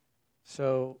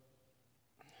So,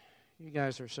 you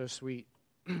guys are so sweet.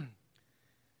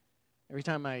 Every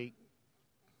time I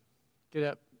get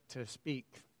up to speak,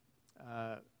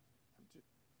 I'm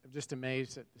just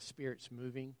amazed that the Spirit's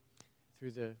moving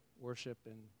through the worship.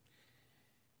 And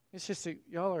it's just,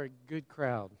 y'all are a good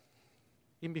crowd.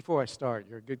 Even before I start,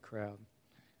 you're a good crowd.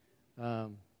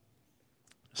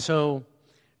 So,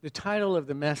 the title of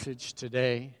the message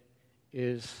today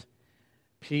is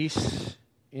Peace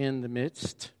in the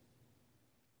Midst.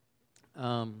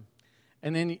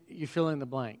 And then you fill in the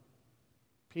blank.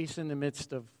 Peace in the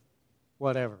midst of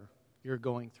whatever you're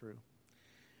going through.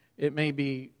 It may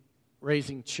be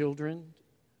raising children,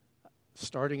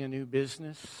 starting a new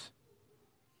business,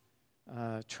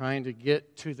 trying to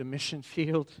get to the mission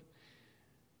field,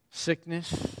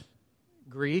 sickness,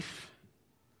 grief,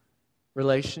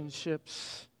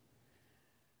 relationships,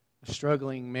 a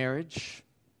struggling marriage,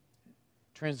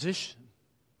 transition,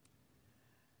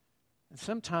 and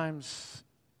sometimes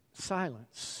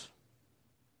silence.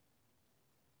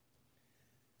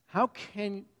 How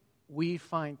can we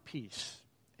find peace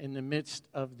in the midst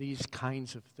of these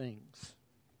kinds of things?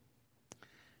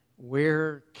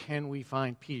 Where can we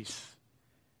find peace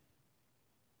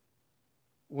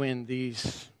when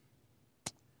these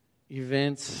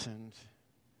events and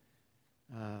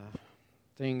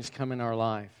things come in our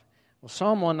life? Well,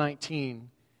 Psalm 119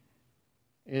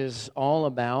 is all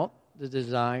about the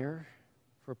desire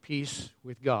for peace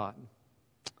with God.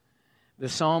 The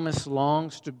psalmist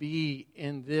longs to be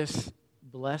in this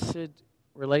blessed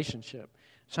relationship.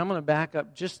 So I'm going to back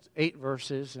up just 8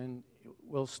 verses and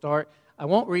we'll start. I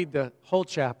won't read the whole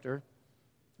chapter.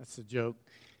 That's a joke.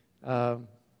 But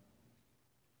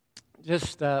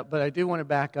I do want to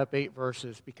back up 8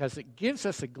 verses because it gives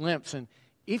us a glimpse. And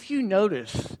if you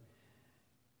notice,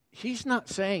 he's not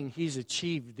saying he's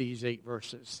achieved these 8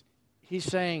 verses. He's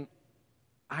saying,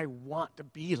 I want to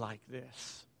be like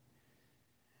this.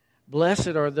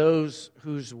 Blessed are those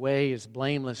whose way is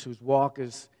blameless, whose walk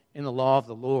is in the law of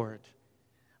the Lord.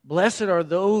 Blessed are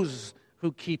those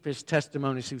who keep His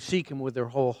testimonies, who seek Him with their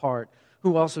whole heart,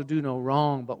 who also do no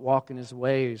wrong but walk in His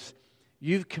ways.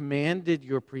 You've commanded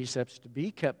your precepts to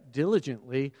be kept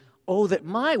diligently. Oh, that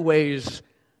my ways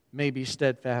may be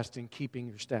steadfast in keeping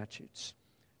your statutes.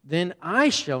 Then I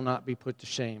shall not be put to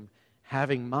shame,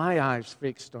 having my eyes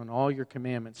fixed on all your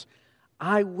commandments.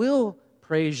 I will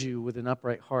praise you with an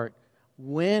upright heart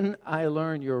when I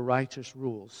learn your righteous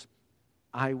rules.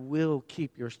 I will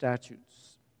keep your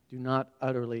statutes. Do not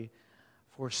utterly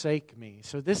forsake me.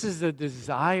 So this is the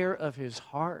desire of his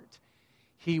heart.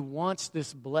 He wants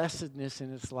this blessedness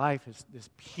in his life, this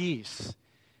peace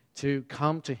to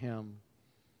come to him.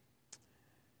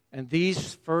 And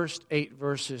these first 8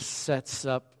 verses sets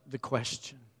up the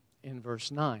question in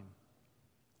verse 9.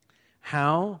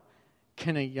 How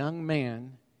can a young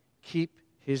man keep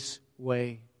his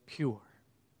way pure?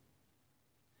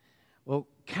 Well,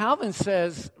 Calvin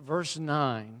says verse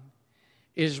 9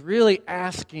 is really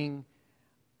asking,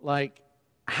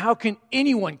 how can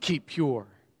anyone keep pure?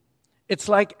 It's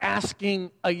like asking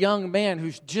a young man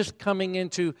who's just coming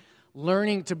into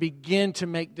learning to begin to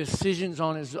make decisions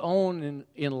on his own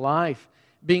in life,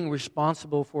 being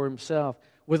responsible for himself,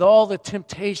 with all the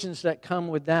temptations that come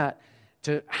with that.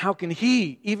 To how can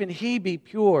even he be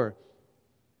pure?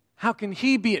 How can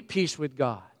he be at peace with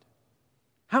God?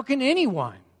 How can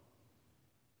anyone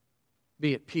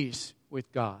be at peace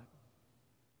with God?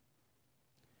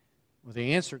 Well,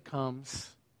 the answer comes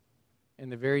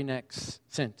in the very next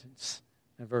sentence,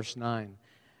 in verse 9.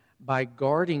 By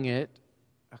guarding it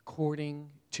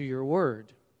according to your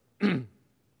word.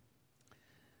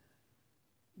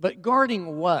 But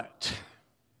guarding what?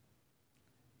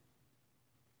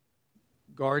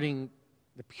 Guarding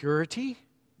the purity?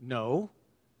 No.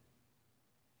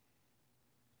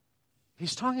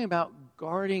 He's talking about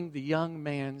guarding the young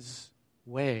man's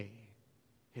way,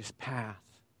 his path,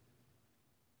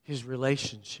 his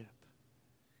relationship.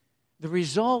 The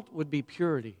result would be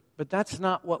purity, but that's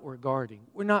not what we're guarding.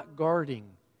 We're not guarding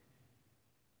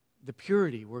the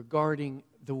purity. We're guarding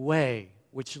the way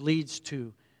which leads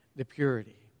to the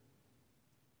purity.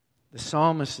 The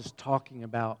psalmist is talking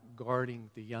about guarding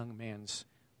the young man's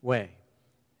way,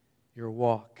 your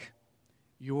walk,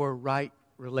 your right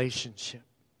relationship.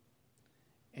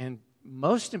 And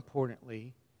most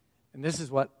importantly, and this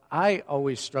is what I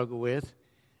always struggle with,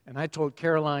 and I told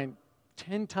Caroline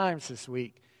 10 times this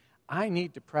week, I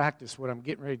need to practice what I'm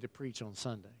getting ready to preach on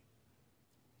Sunday.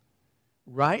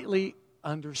 Rightly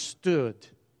understood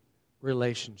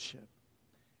relationship.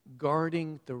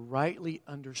 Guarding the rightly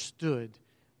understood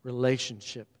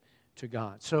relationship to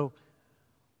God. So,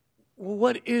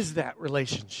 what is that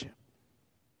relationship?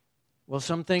 Well,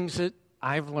 some things that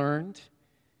I've learned,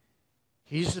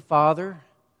 He's the Father,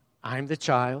 I'm the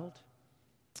child.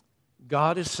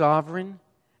 God is sovereign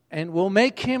and will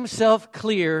make Himself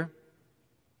clear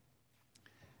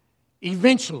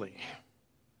eventually.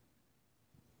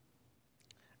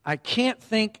 I can't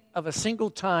think of a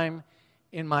single time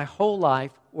in my whole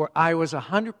life where I was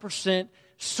 100%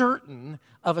 certain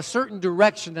of a certain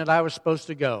direction that I was supposed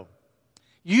to go.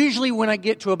 Usually when I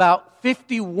get to about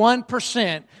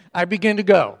 51%, I begin to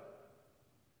go.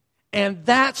 And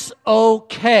that's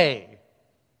okay.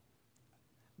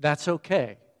 That's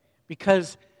okay.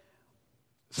 Because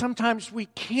sometimes we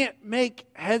can't make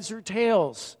heads or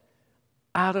tails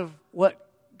out of what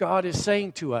God is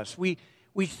saying to us. We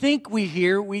think we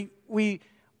hear, we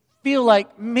feel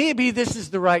like maybe this is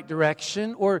the right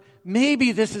direction, or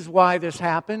maybe this is why this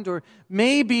happened, or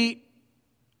maybe,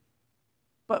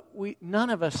 but none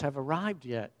of us have arrived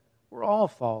yet. We're all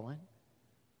fallen.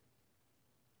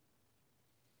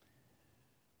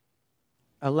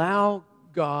 Allow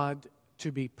God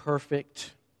to be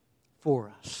perfect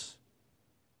for us.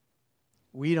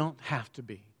 We don't have to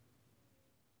be.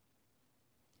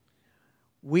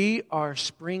 We are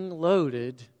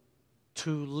spring-loaded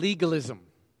to legalism.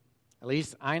 At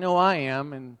least I know I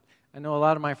am, and I know a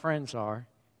lot of my friends are.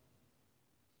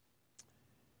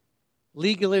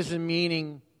 Legalism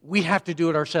meaning we have to do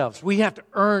it ourselves. We have to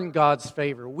earn God's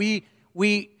favor. We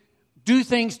do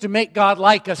things to make God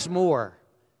like us more.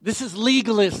 This is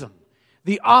legalism,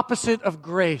 the opposite of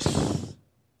grace.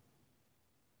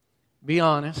 Be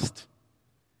honest.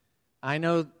 I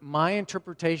know my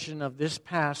interpretation of this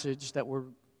passage that we're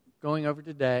going over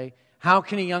today. How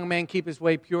can a young man keep his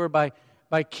way pure? By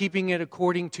keeping it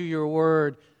according to your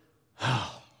word.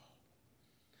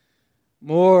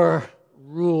 More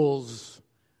rules.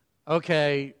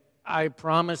 Okay, I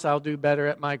promise I'll do better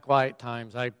at my quiet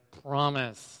times. I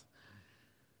promise.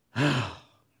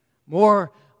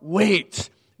 More weight.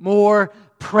 More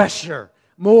pressure.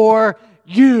 More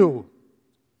you.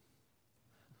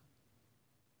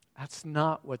 That's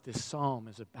not what this psalm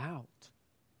is about.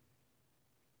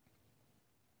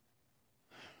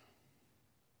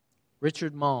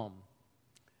 Richard Malm,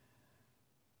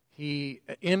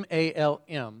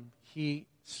 M-A-L-M, he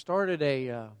started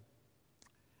a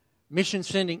mission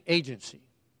sending agency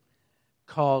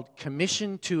called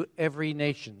Commission to Every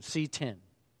Nation, C10.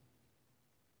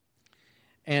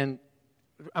 And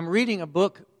I'm reading a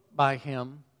book by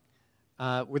him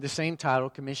with the same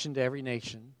title, Commission to Every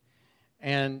Nation.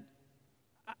 And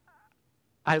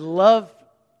I love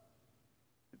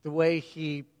the way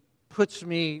he puts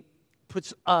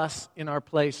us in our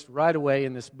place right away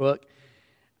in this book.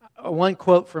 One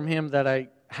quote from him that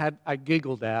I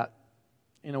giggled at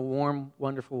in a warm,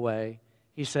 wonderful way.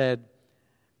 He said,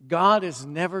 "God is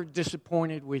never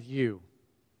disappointed with you."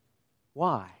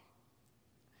 Why?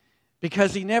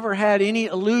 Because He never had any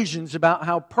illusions about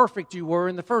how perfect you were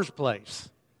in the first place.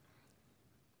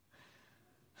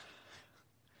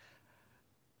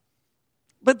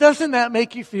 But doesn't that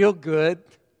make you feel good?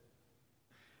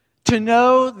 To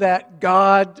know that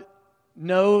God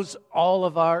knows all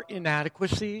of our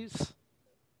inadequacies.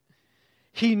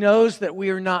 He knows that we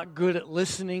are not good at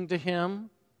listening to Him.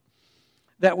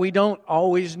 That we don't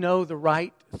always know the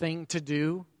right thing to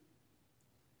do.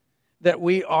 That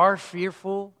we are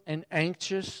fearful and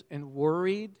anxious and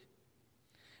worried.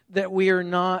 That we are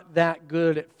not that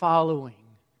good at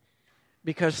following.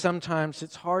 Because sometimes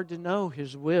it's hard to know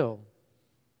His will.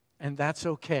 And that's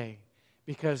okay,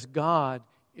 because God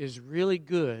is really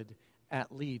good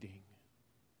at leading.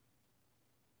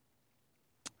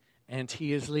 And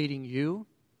He is leading you,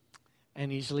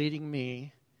 and He's leading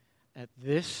me at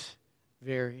this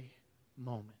very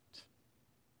moment.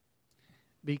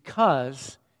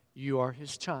 Because you are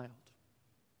His child.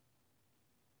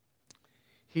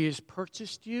 He has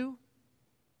purchased you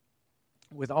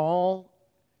with all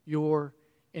your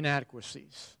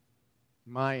inadequacies,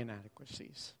 my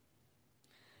inadequacies.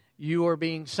 You are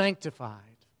being sanctified.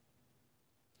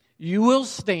 You will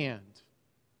stand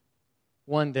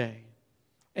one day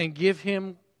and give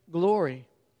Him glory.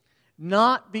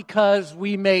 Not because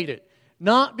we made it.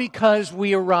 Not because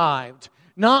we arrived.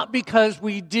 Not because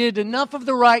we did enough of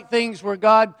the right things where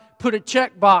God put a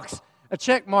check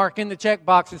mark in the check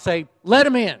box and say, let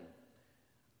Him in.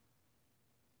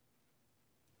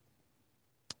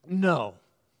 No.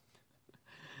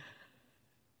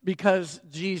 Because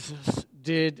Jesus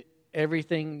did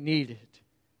everything needed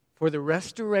for the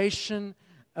restoration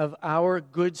of our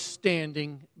good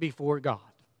standing before God.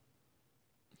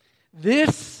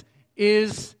 This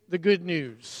is the good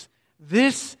news.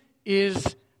 This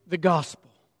is the gospel.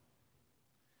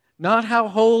 Not how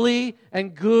holy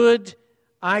and good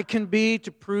I can be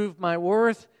to prove my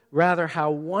worth, rather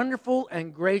how wonderful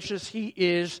and gracious He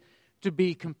is to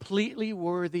be completely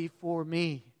worthy for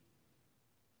me.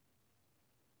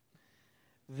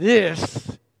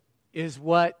 This is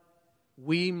what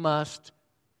we must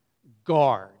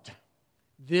guard.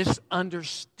 This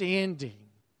understanding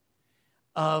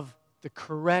of the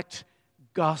correct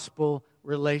gospel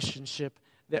relationship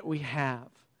that we have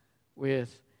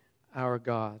with our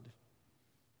God.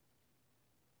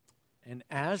 And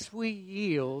as we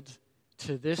yield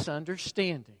to this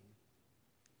understanding,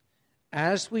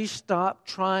 as we stop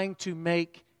trying to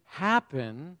make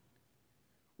happen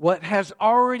what has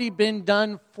already been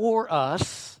done for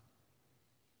us,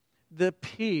 the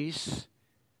peace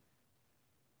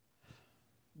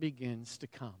begins to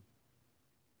come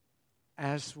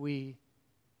as we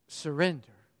surrender,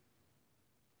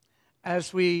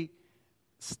 as we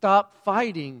stop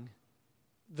fighting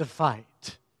the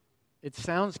fight. It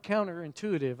sounds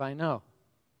counterintuitive, I know.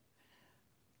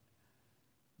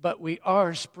 But we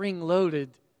are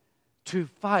spring-loaded to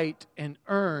fight and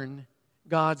earn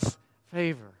God's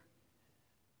favor.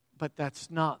 But that's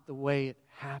not the way it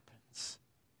happens.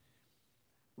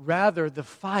 Rather, the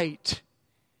fight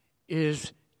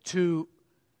is to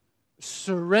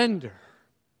surrender,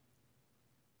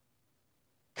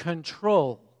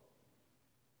 control.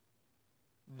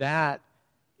 That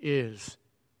is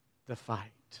the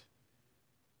fight.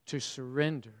 To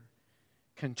surrender,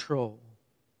 control.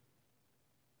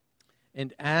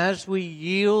 And as we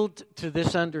yield to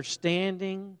this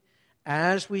understanding,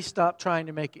 as we stop trying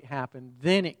to make it happen,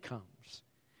 then it comes.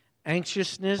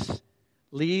 Anxiousness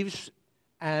leaves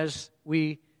as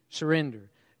we surrender.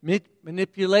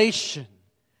 Manipulation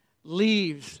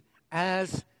leaves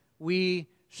as we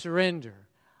surrender.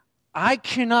 I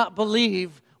cannot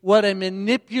believe what a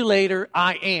manipulator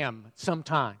I am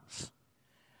sometimes.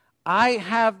 I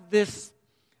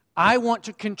want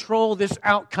to control this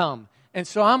outcome. And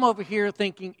so I'm over here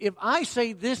thinking, if I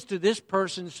say this to this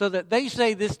person so that they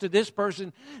say this to this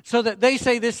person, so that they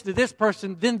say this to this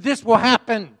person, then this will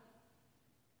happen.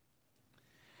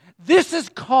 This is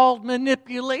called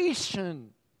manipulation.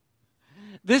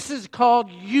 This is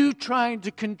called you trying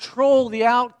to control the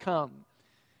outcome.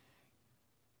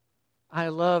 I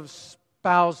love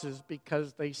spouses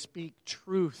because they speak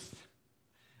truth.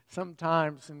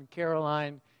 Sometimes, and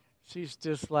Caroline, she's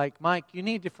just like, Mike, you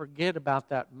need to forget about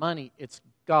that money. It's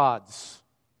God's.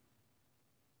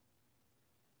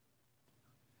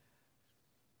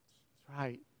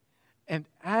 Right. And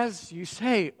as you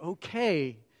say,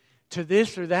 okay, to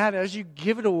this or that, as you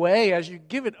give it away, as you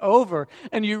give it over,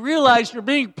 and you realize you're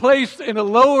being placed in a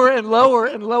lower and lower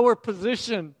and lower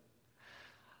position,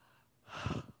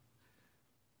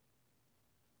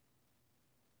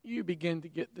 you begin to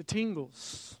get the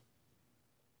tingles.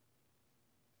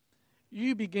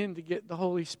 You begin to get the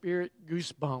Holy Spirit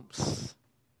goosebumps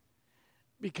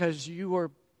because you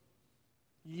are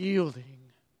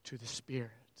yielding to the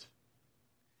Spirit.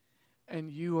 And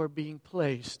you are being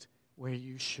placed where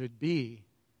you should be,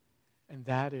 and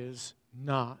that is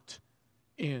not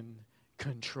in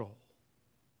control.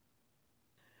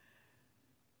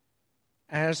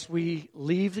 As we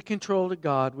leave the control to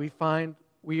God, we find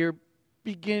we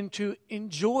begin to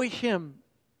enjoy Him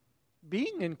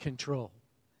being in control.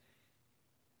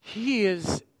 He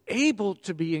is able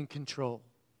to be in control.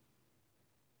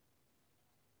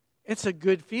 It's a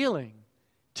good feeling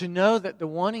to know that the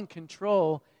one in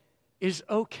control is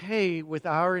okay with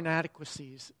our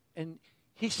inadequacies. And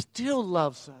He still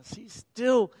loves us. He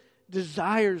still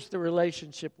desires the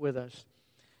relationship with us.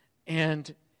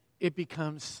 And it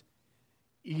becomes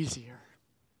easier.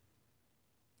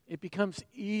 It becomes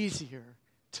easier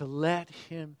to let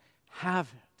Him have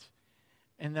it.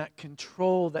 And that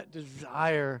control, that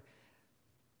desire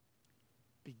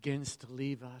begins to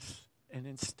leave us. And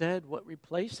instead, what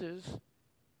replaces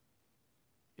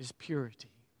is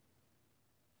purity.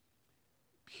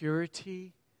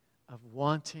 Purity of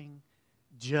wanting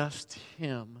just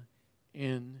Him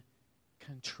in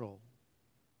control.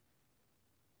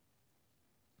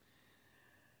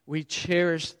 We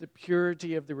cherish the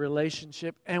purity of the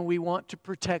relationship, and we want to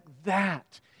protect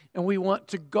that, and we want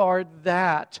to guard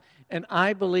that. And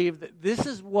I believe that this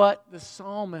is what the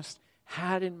psalmist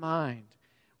had in mind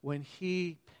when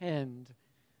he penned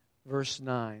verse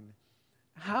 9.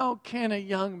 How can a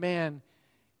young man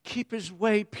keep his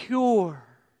way pure?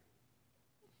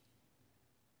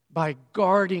 By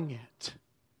guarding it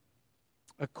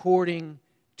according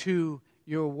to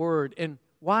your word. And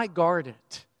why guard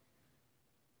it?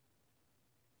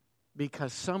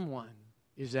 Because someone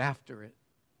is after it.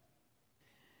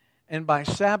 And by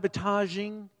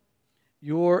sabotaging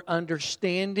your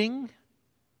understanding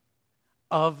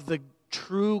of the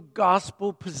true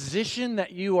gospel position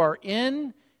that you are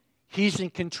in. He's in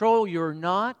control, you're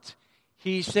not.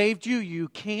 He saved you, you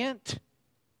can't.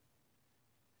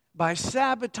 By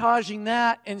sabotaging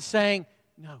that and saying,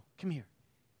 no, come here.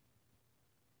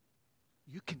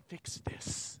 You can fix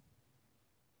this.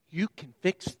 You can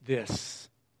fix this.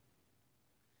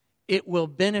 It will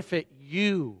benefit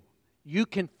you. You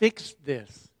can fix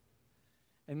this.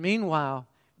 And meanwhile,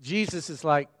 Jesus is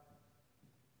like,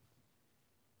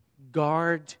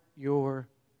 guard your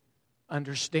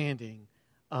understanding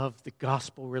of the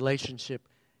gospel relationship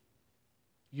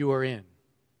you are in.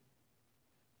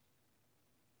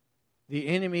 The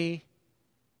enemy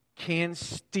can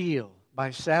steal,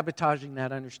 by sabotaging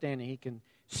that understanding, he can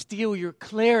steal your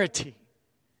clarity,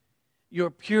 your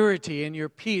purity, and your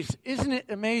peace. Isn't it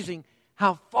amazing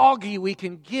how foggy we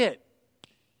can get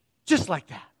just like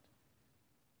that?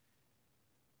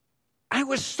 I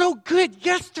was so good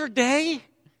yesterday.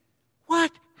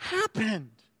 What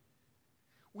happened?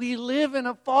 We live in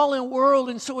a fallen world,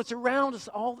 and so it's around us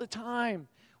all the time,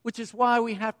 which is why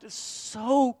we have to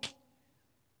soak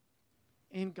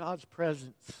in God's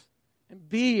presence and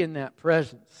be in that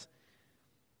presence.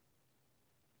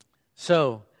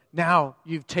 So, now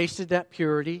you've tasted that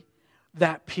purity,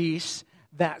 that peace,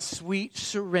 that sweet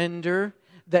surrender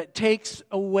that takes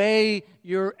away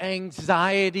your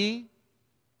anxiety.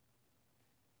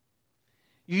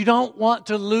 You don't want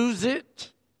to lose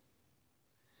it.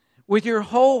 With your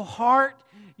whole heart,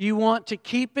 you want to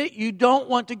keep it. You don't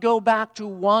want to go back to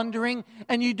wandering,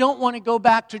 and you don't want to go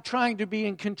back to trying to be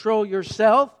in control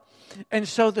yourself. And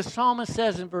so the psalmist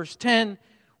says in verse 10,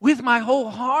 with my whole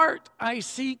heart I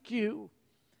seek you.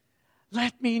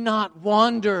 Let me not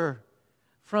wander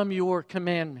from your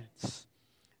commandments.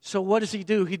 So what does he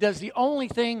do? He does the only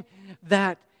thing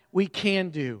that we can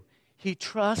do. He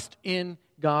trusts in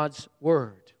God's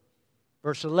word.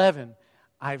 Verse 11,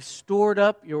 I've stored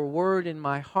up your word in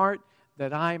my heart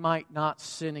that I might not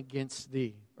sin against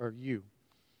thee, or you.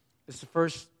 This is the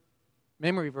first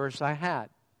memory verse I had.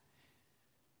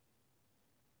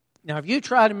 Now, if you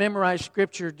try to memorize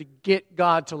Scripture to get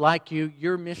God to like you,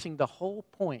 you're missing the whole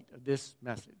point of this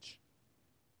message.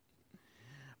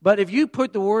 But if you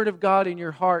put the Word of God in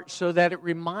your heart so that it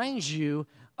reminds you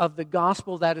of the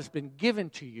gospel that has been given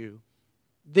to you,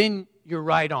 then you're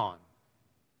right on.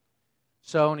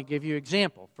 So I want to give you an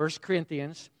example. 1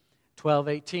 Corinthians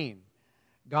 12:18.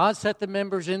 God set the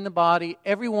members in the body,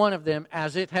 every one of them,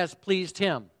 as it has pleased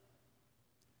Him.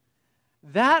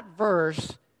 That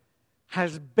verse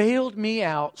has bailed me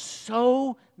out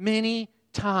so many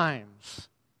times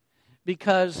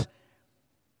because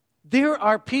there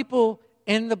are people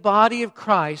in the body of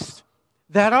Christ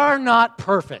that are not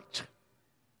perfect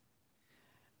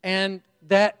and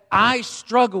that I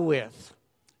struggle with,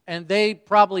 and they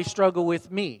probably struggle with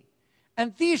me.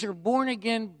 And these are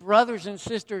born-again brothers and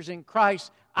sisters in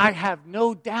Christ, I have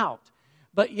no doubt.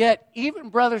 But yet, even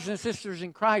brothers and sisters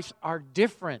in Christ are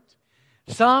different.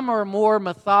 Some are more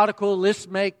methodical, list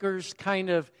makers, kind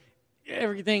of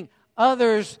everything.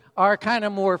 Others are kind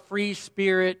of more free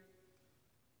spirit.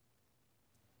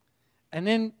 And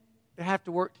then they have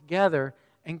to work together.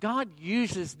 And God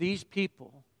uses these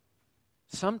people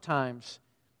sometimes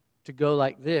to go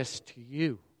like this to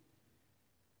you.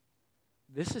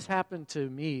 This has happened to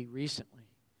me recently.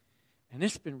 And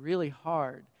it's been really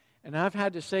hard. And I've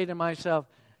had to say to myself,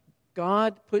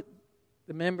 God put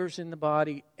the members in the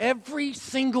body, every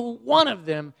single one of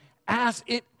them, as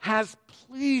it has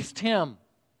pleased Him.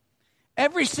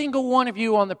 Every single one of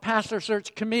you on the pastor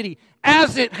search committee,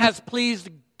 as it has pleased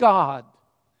God.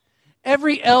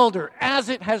 Every elder, as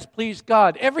it has pleased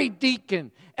God. Every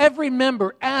deacon, every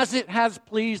member, as it has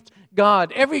pleased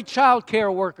God. Every child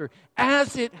care worker,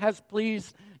 as it has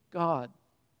pleased God.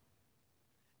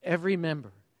 Every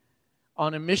member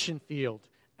on a mission field,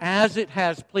 as it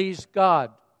has pleased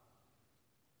God.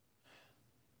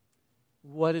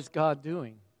 What is God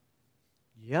doing?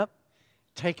 Yep,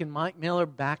 taking Mike Miller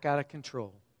back out of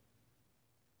control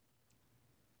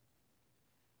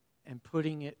and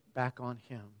putting it back on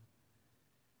him.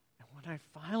 And when I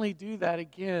finally do that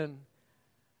again,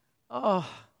 I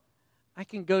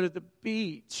can go to the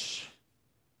beach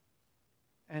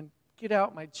and get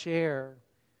out my chair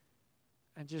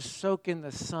and just soak in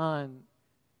the sun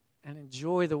and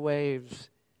enjoy the waves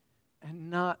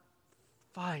and not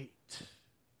fight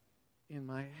in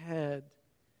my head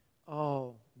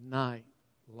all night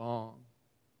long.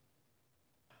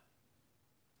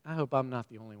 I hope I'm not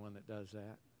the only one that does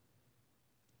that.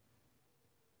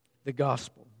 The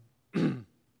gospel.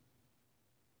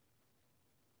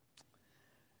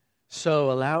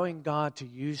 So allowing God to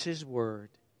use His word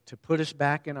to put us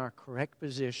back in our correct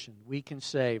position, we can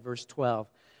say, verse 12,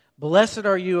 "Blessed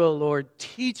are you, O Lord,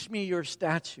 teach me your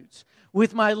statutes.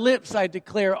 With my lips I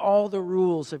declare all the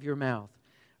rules of your mouth."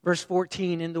 Verse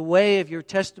 14, "In the way of your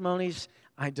testimonies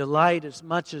I delight as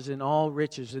much as in all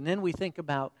riches." And then we think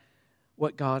about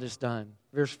what God has done.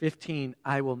 Verse 15,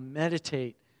 "I will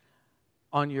meditate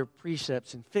on your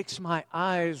precepts and fix my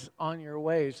eyes on your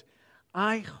ways."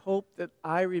 I hope that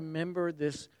I remember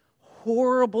this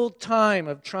horrible time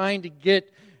of trying to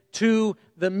get to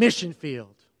the mission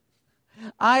field.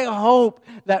 I hope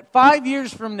that 5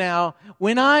 years from now,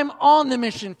 when I'm on the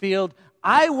mission field,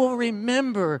 I will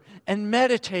remember and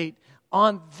meditate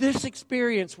on this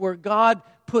experience where God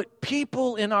put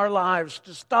people in our lives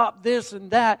to stop this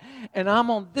and that, and I'm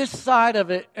on this side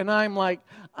of it, and I'm like,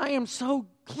 I am so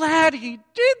glad He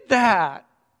did that.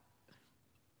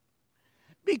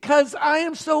 Because I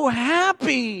am so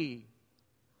happy.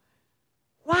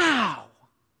 Wow.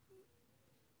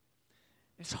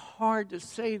 It's hard to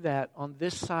say that on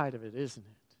this side of it, isn't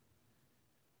it?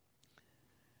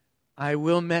 I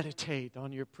will meditate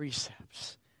on your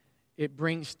precepts. It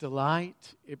brings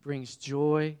delight. It brings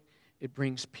joy. It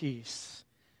brings peace.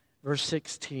 Verse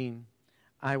 16,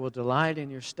 "I will delight in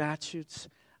your statutes.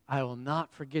 I will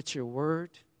not forget your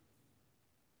word."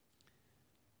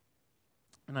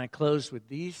 And I close with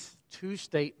these two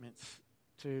statements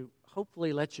to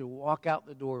hopefully let you walk out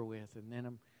the door with, and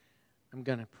then I'm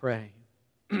going to pray.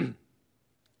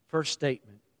 First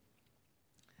statement.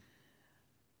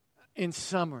 In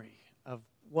summary of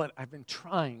what I've been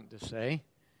trying to say,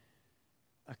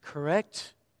 a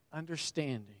correct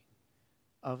understanding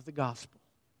of the gospel,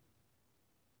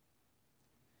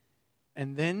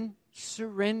 and then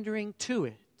surrendering to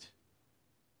it,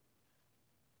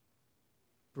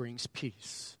 brings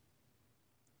peace.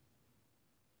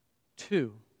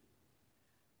 2,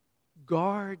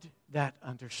 guard that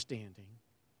understanding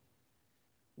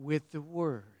with the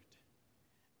Word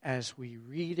as we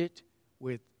read it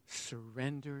with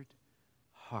surrendered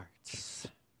hearts.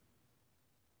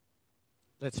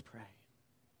 Let's pray.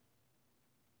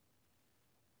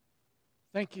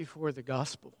 Thank you for the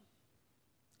gospel,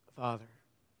 Father.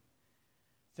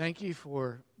 Thank you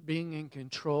for being in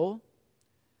control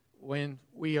when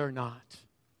we are not,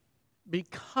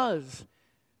 because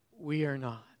we are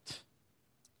not.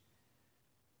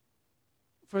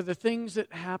 For the things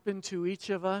that happened to each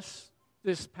of us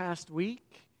this past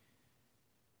week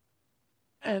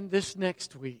and this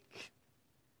next week,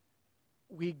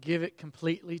 we give it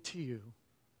completely to you.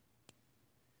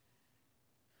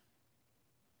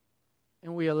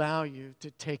 And we allow you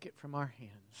to take it from our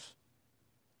hands.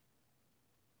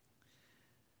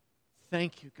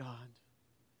 Thank you, God,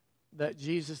 that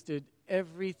Jesus did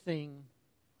everything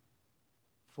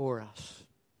for us,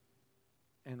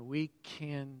 and we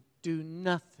can do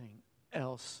nothing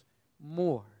else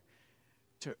more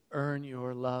to earn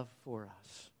your love for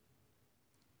us.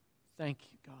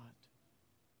 Thank you, God,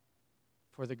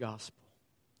 for the gospel.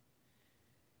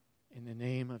 In the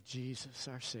name of Jesus,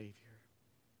 our Savior.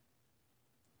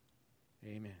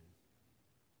 Amen.